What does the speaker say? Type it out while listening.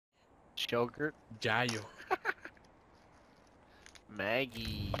Yogurt. Yayo.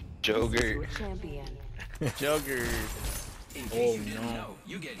 Maggie. Jogger. Yogurt. Oh no.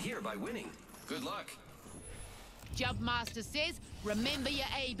 You get here by winning. Good luck. Jumpmaster says, remember your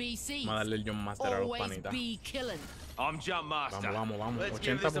ABCs. Vamos a darle el John Master a los Always panitas. be killing. I'm Jumpmaster. Vamos. Let's 80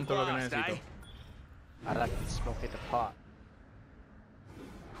 give this a puntos lo que blast, necesito. I like to smoke in the pot.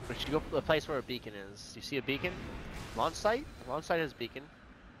 We should go to the place where a beacon is. Do you see a beacon? Launch site? Launch site has a beacon.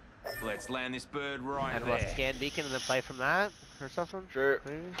 Let's land this bird right And we'll there. scan beacon and then play from that or something? Sure.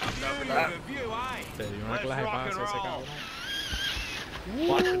 Nothing but a view, eh? Te di una Let's clase de rock pase and ese roll. cabrón.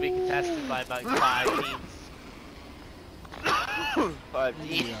 Watch to be contested by about 5 teams. 5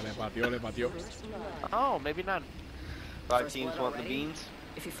 teams. Ya, le pateó. Oh, maybe not. 5 teams want the beans.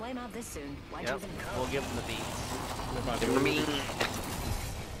 If you flame out this soon, why Yep, even we'll give them the beans. Le pateó. Give 'em the beans.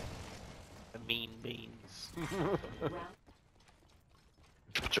 The mean beans.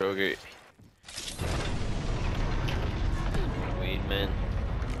 Jogger. Weed man.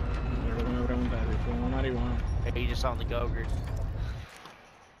 Yo lo que me preguntaste, ¿fumo marihuana? Maybe just on the Gogurt.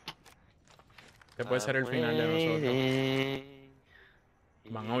 Este puede ser el final de nosotros.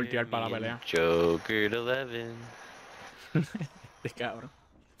 Van a voltear para la pelea. Jogger 11. Este cabrón.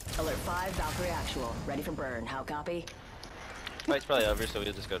 Alert 5, Valkyrie actual. Ready for burn. How copy? Fight's probably over, so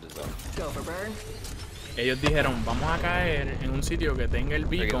we'll just go to the zone. Go for burn. Ellos dijeron, vamos a caer en un sitio que tenga el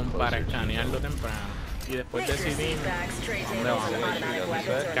beacon para escanearlo temprano. Y después decidimos dónde vamos.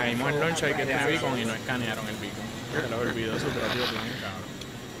 Caímos en Launcher que tiene beacon y no escanearon el beacon. Se les olvidó su propio plan, cabrón.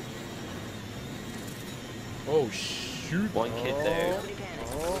 Oh, shoot. One kid there.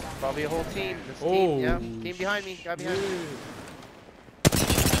 Oh, probably a whole team. This Oh. team, yeah. Team behind me. Guy behind me.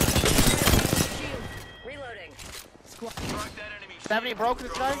 Reloading. Stephanie broke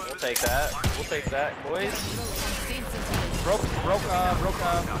this guy? We'll take that. We'll take that, boys. Broke,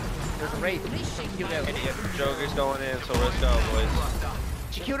 there's a raid. Queued out. Idiot. Jogger's going in, so let's go, boys.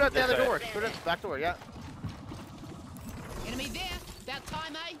 She queued out the This other side. door. She queued out the back door, yeah. Enemy there. About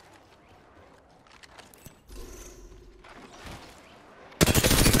time, eh?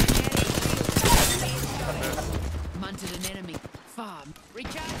 Munted an enemy. Farm.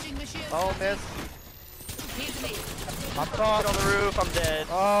 Recharging the shield. Oh, miss. Here's me. I'm caught. On the roof, I'm dead.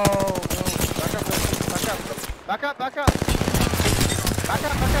 Oh, no. Back up, back up. Back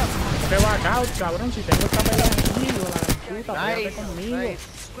up. Te back out, cabrón, si tengo esta pelea conmigo, la gran puta, pégate Nice, conmigo. nice.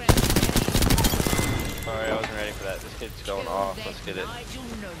 Alright, I wasn't ready for that. This kid's going off. Let's get it.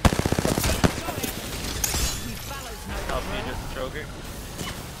 Help me, just Jogger.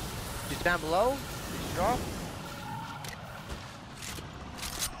 She's down below. She's drop.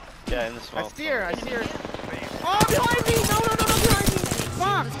 Yeah, in the I smoke. see her. Oh, behind me! No, behind me!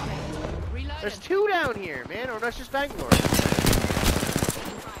 Fuck! There's 2 down here, man. Or that's just Bangalore.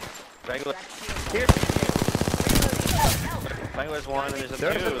 Bangalore. Here. Bangalore's 1 and there's a 2.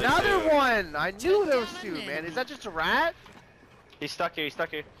 There's another one! I knew there was 2, man. Is that just a rat? He's stuck here,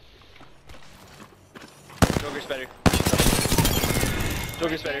 Jogger's better.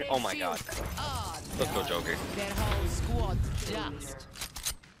 Jogger's better. Oh my god. Let's go, Jogger. That whole squad's dust.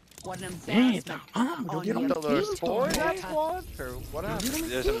 What an Damn, embarrassment. yo quiero So there's un 4 in that punto. squad? Or what happened?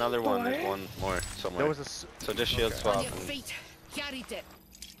 There's another one. There's one more There somewhere. was a... So just shield Okay. swap. On your feet. Carried it.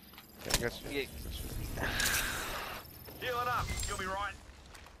 I guess... Healing up. You'll be right.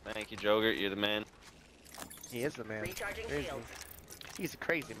 Thank you, Jogger. You're the man. He is the man. Recharging Crazy. shield. He's a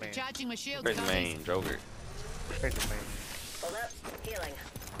crazy man. Charging my shield. Where's the main, Jogger? Crazy man. Hold up. Healing.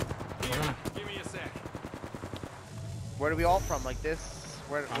 Give me a sec. Where are we all from? Like this?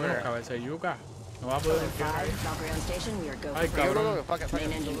 Where? Vámonos, cabeza de yuca. No va a poder Alert 5, Valkyrie on station. We are go Ay, for Go, burn. go, go, fuck it,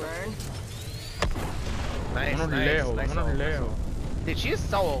 Main engine burn. Nice, Vámonos lejos. Dude, she is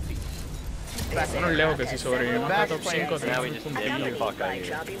so OP. Vámonos lejos, que si sobrevivimos a top 5 Now tenemos we un just puntillo. dip the fuck out of here.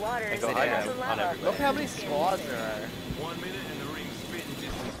 Choppy waters. And go Sit high down. ground on everybody. Look how many squads there are. 1 minute and the ring's spitting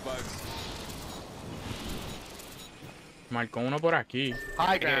distance, folks. Marcó uno por aquí.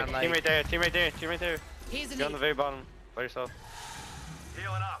 High Here, ground, team like. right there, team right there, team right there. Here's an You're on the very bottom by yourself.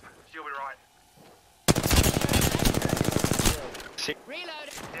 Healing up. You'll be right. reload.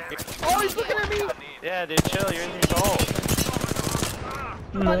 Oh, he's looking at me! Yeah, dude, chill. You're in your soul.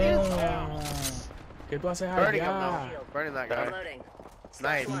 No. ¿Qué tú haces Burning him allá? now. Burning that guy. Reloading.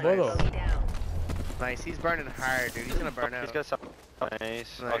 Nice. Bodo. Bogey down. Nice. He's burning hard, dude. He's gonna burn He's out. got some.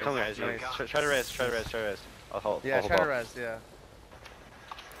 Nice. I'll Nice, come here. nice. Try to rest. I'll hold. Yeah, I'll hold try to off. rest, yeah.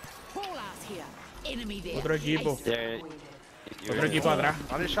 Pull out here. Enemy there. Otro equipo. Yeah. you're Otro in equipo it. atrás.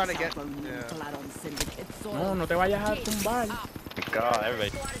 I'm just trying to get. Blood Yeah. on syndicate soil. No, no te vayas a tumbar. God, everybody.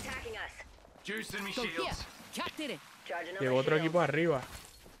 Squad attacking us. Juicing me So here, shields. capture it. Charging Llegó over otro shield. equipo arriba.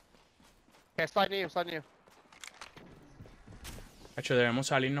 Okay, slide near you, slide near you. Hacho, debemos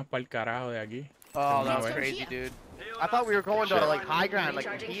salirnos para el carajo de aquí. Oh, De that una was vez. crazy, dude. I thought we were going to like high ground,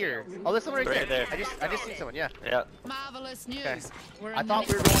 like here. Oh, there's someone right there. I just seen someone. Yeah. Yeah. Marvelous news. Okay. We're I in thought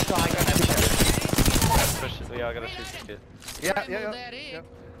the we were going to high ground. We all gotta shoot this kid. Yeah, Scramble yeah, that yeah. egg.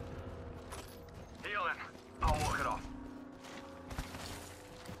 Healing. I'll walk it off.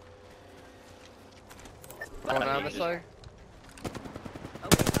 Going around this way.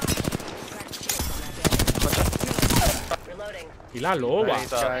 Reloading. Y la loba.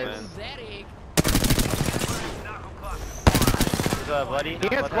 Nice, What's up, guys. man? That egg. Knuckle clutch. Who's that, buddy? He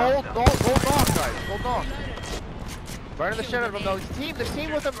gets gold dog, guys. Gold dog. Burning the shit out of him, though. There's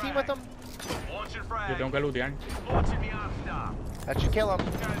team with him, team with him. Launching Yo frag. tengo que lootear. Launching the arm star. That should kill him. Go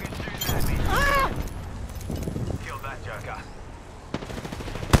get shooting at me. Ah! Killed that joker.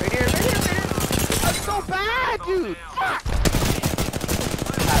 Right here, right here, right here. That's so bad, dude. Fuck.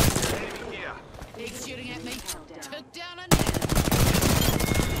 Enemy here. Egg shooting at me. Took down a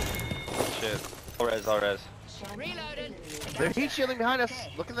Shit. All res, all res. reloaded. They're heat shielding behind us.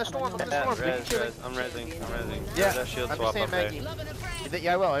 Look in the storm, look in the Yeah, storm. They're heat res, shielding. res. I'm resing, I'm resing. Yeah, There's that shield I'm swap just saying, up there. Maggie. Loving a friend.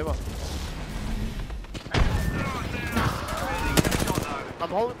 Yeah, I will, I will. I'm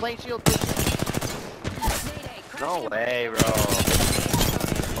holding plane shield. No way, bro.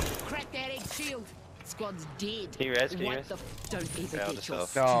 Crack that egg shield. Squad's dead. Can you res? Can you What res? the don't even Yeah, get just your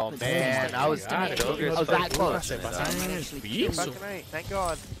self. Oh, stupid man, voice I was to me. Joker's I was that close. Se pasan en el piso. Fucking right, thank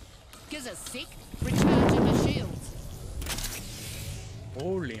God. Gives a sick. Recharging the shields.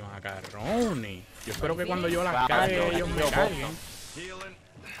 Holy macaroni. Yo espero que cuando yo las Wow, cague no, ellos me no, caguen. Healing.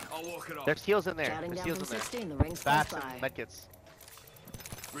 I'll walk it off. There's heals in there. Chatting There's down heals from in there. 16, the ring's close Fast by. and medkits.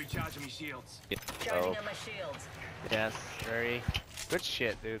 Recharging me shields. Charging on my shields. Yes, very good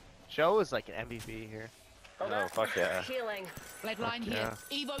shit, dude. Show is like an MVP here. Hold No, up. fuck yeah. Healing. Flatline here.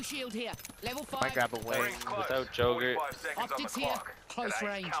 Evo shield here. Level Might 5. grab a wing. Rings close. Without Joker, 45 seconds on the Optics here. clock. Close Today's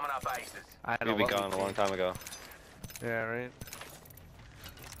range. Coming up aces. I don't we'd know be what gone a long time ago. Yeah, right.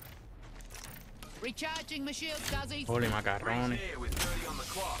 Recharging my shields, Duzzy. Holy Rings macaroni. here with 30 on the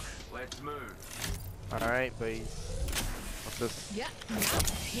clock. Let's move. All right, boys. What's this? Yeah.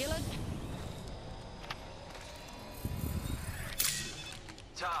 Healing.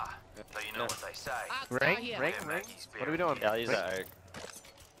 Tar. So you know what they say. Arc star Ring, here. ring, ring. What are we doing? Yeah, I'll use Ring. that arc.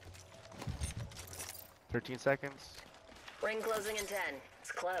 13 seconds. Ring closing in 10.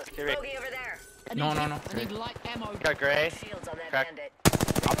 It's close. Here, Rick. Bogey over there. I No, need no, help. no. I need light ammo. Got gray. Shields on that Crack. bandit.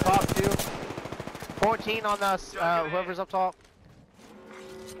 Up top, too. 14 on us. Whoever's up top.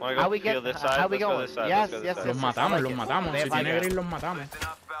 Wanna How go we get? feel this side? How we Let's go going? this side. Yes, Let's go yes, this yes. Los side. matamos, like los it. matamos. They Si have tiene high gris, los matamos. Listen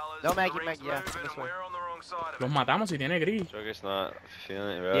up, fellas. No, Maggie, The ring's Maggie, yeah, moving this and way. we're on the wrong side of Los it. matamos si tiene gris. Joker's not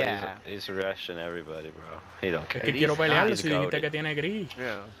feeling it, bro. Yeah. He's rushing everybody, bro. He don't Es care. que quiero pelearle he's si dijiste goated. que tiene gris.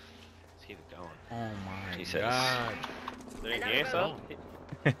 Yeah. Let's keep it going. Oh my He says. god. They're in here, so?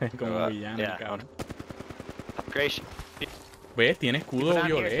 Como villano, Yeah. cabrón. Great. sh- ¿Ves? Tiene escudo Keep it on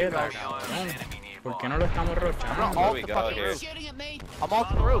here, violeta, keep it cabrón. ¿Por qué no lo estamos rochando? I'm Where off we the go fucking here? roof. Shooting at me. I'm off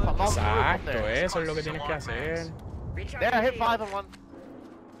the roof. I'm off the roof up Exacto, there. eso es lo que tienes que hacer. There, I hit 5 on one.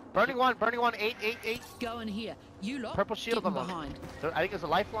 Burning one, 8, 8, 8. Going here. You lot. Purple shield getting on them. behind. I think there's a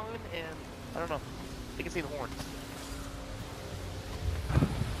lifeline and I don't know. You can see the horns.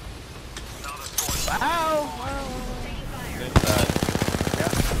 Another squad. Wow! Good side.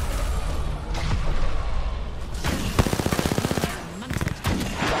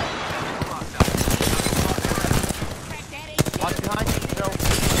 Crack that egg Watch shield. behind you, Joe.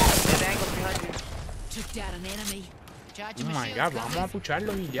 Dead angles behind you. Took down an enemy. Oh Charging my my shields, god, vamos a Duzzy.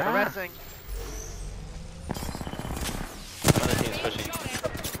 pucharlos y They're ya. resing. Other team's pushing.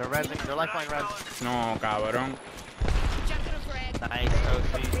 They're resing. They're lifeline res. No, cabrón. Chucking a frag. Nice,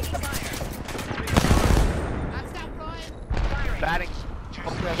 OC. I'm stop flying. Batting.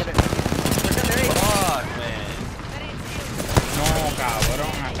 Hopefully I get it. They're gonna Fuck, man. That egg shield. No,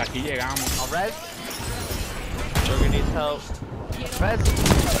 cabrón. Hasta aquí llegamos. I'll res. Joker needs help. Res. No,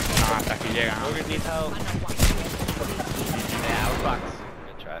 hasta aquí llegamos. Joker needs help. Yeah, we're fucked.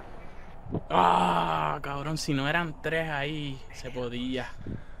 Good try. Ah, cabrón, si no eran 3 ahí, se podía.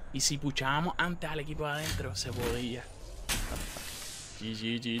 Y si puchábamos antes al equipo de adentro, se podía.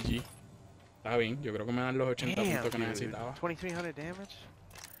 GG, GG. Está bien, yo creo que me dan los 80 Damn, puntos que dude. necesitaba. 2300 damage?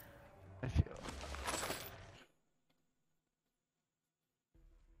 I feel...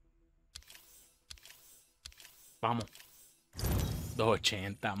 Vamos.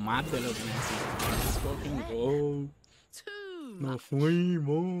 280, más de lo que necesitaba. Let's fucking go. Too Nos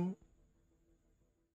fuimos.